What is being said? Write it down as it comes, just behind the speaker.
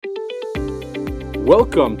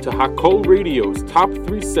Welcome to Hakol Radio's Top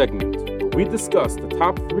 3 segment, where we discuss the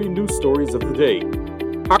top 3 news stories of the day.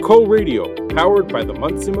 Hakol Radio, powered by the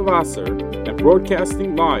Monsey Mavasser and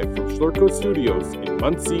broadcasting live from Shlurko Studios in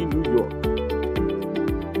Monsey, New York.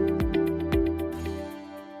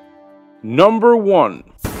 Number 1.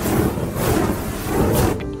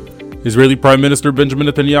 Israeli Prime Minister Benjamin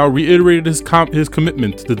Netanyahu reiterated his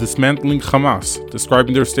commitment to dismantling Hamas,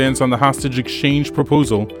 describing their stance on the hostage exchange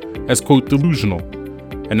proposal as, quote, delusional,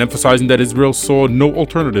 and emphasizing that Israel saw no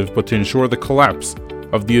alternative but to ensure the collapse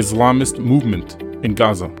of the Islamist movement in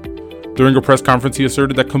Gaza. During a press conference, he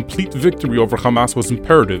asserted that complete victory over Hamas was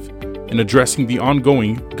imperative in addressing the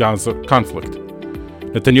ongoing Gaza conflict.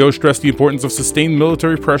 Netanyahu stressed the importance of sustained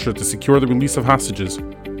military pressure to secure the release of hostages,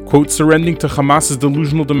 quote, surrendering to Hamas's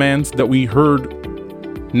delusional demands that we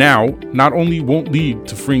heard now not only won't lead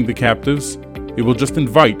to freeing the captives, it will just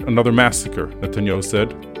invite another massacre, Netanyahu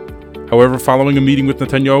said. However, following a meeting with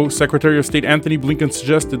Netanyahu, Secretary of State Antony Blinken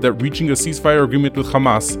suggested that reaching a ceasefire agreement with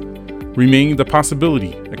Hamas remained a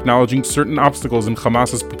possibility, acknowledging certain obstacles in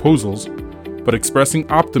Hamas's proposals, but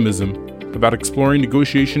expressing optimism about exploring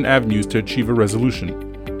negotiation avenues to achieve a resolution.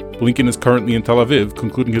 Blinken is currently in Tel Aviv,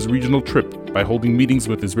 concluding his regional trip by holding meetings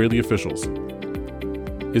with Israeli officials.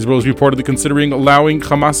 Israel is reportedly considering allowing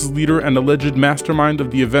Hamas's leader and alleged mastermind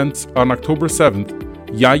of the events on October 7th,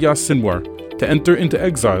 Yahya Sinwar, to enter into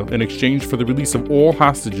exile in exchange for the release of all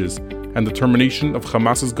hostages and the termination of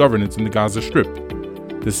Hamas's governance in the Gaza Strip.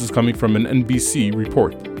 This is coming from an NBC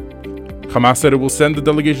report. Hamas said it will send a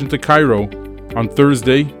delegation to Cairo on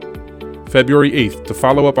Thursday, February 8th, to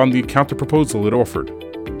follow up on the counterproposal it offered.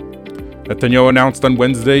 Netanyahu announced on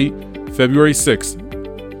Wednesday, February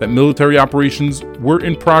 6th, that military operations were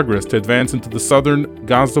in progress to advance into the southern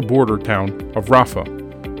Gaza border town of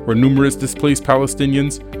Rafah, where numerous displaced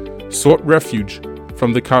Palestinians sought refuge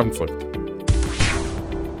from the conflict.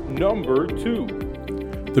 Number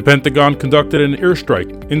 2. The Pentagon conducted an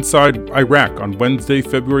airstrike inside Iraq on Wednesday,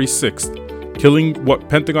 February 6th, killing what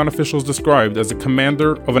Pentagon officials described as a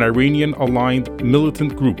commander of an Iranian-aligned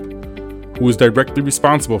militant group who was directly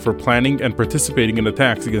responsible for planning and participating in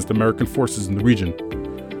attacks against American forces in the region.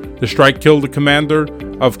 The strike killed the commander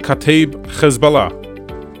of Kataib Hezbollah,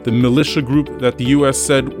 the militia group that the U.S.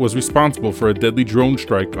 said was responsible for a deadly drone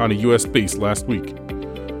strike on a U.S. base last week.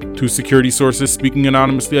 2 security sources speaking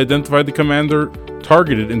anonymously identified the commander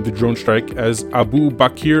targeted in the drone strike as Abu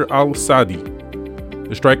Bakr al-Sadi.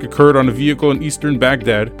 The strike occurred on a vehicle in eastern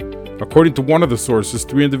Baghdad. According to one of the sources,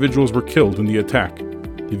 3 individuals were killed in the attack.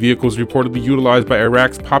 The vehicle is reportedly utilized by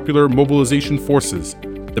Iraq's Popular Mobilization Forces,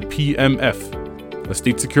 the PMF, a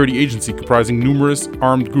state security agency comprising numerous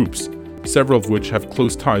armed groups, several of which have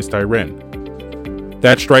close ties to Iran.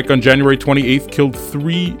 That strike on January 28th killed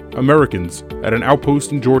 3 Americans at an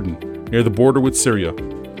outpost in Jordan, near the border with Syria.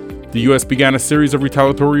 The U.S. began a series of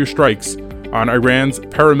retaliatory strikes on Iran's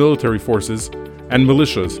paramilitary forces and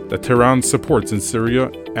militias that Tehran supports in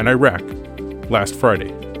Syria and Iraq last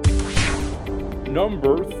Friday.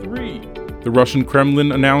 Number 3. The Russian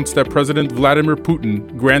Kremlin announced that President Vladimir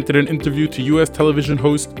Putin granted an interview to U.S. television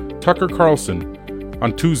host Tucker Carlson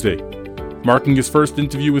on Tuesday, marking his first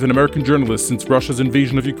interview with an American journalist since Russia's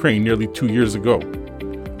invasion of Ukraine nearly 2 years ago.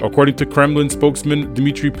 According to Kremlin spokesman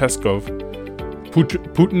Dmitry Peskov,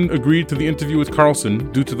 Putin agreed to the interview with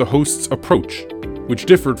Carlson due to the host's approach, which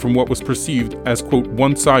differed from what was perceived as, quote,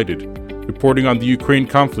 one-sided, reporting on the Ukraine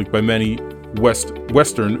conflict by many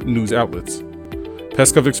Western news outlets.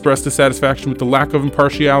 Peskov expressed dissatisfaction with the lack of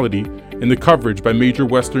impartiality in the coverage by major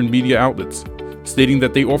Western media outlets, stating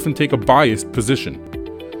that they often take a biased position.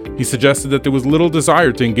 He suggested that there was little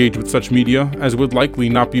desire to engage with such media, as it would likely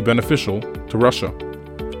not be beneficial to Russia.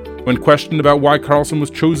 When questioned about why Carlson was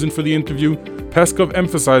chosen for the interview, Peskov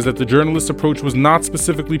emphasized that the journalist's approach was not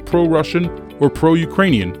specifically pro-Russian or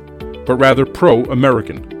pro-Ukrainian, but rather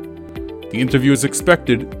pro-American. The interview is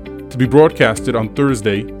expected to be broadcasted on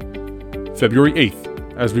Thursday, February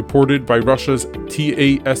 8th, as reported by Russia's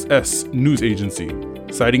TASS news agency,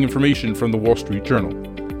 citing information from the Wall Street Journal.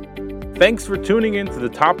 Thanks for tuning in to the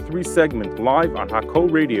Top 3 segment live on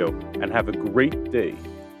Hakol Radio, and have a great day.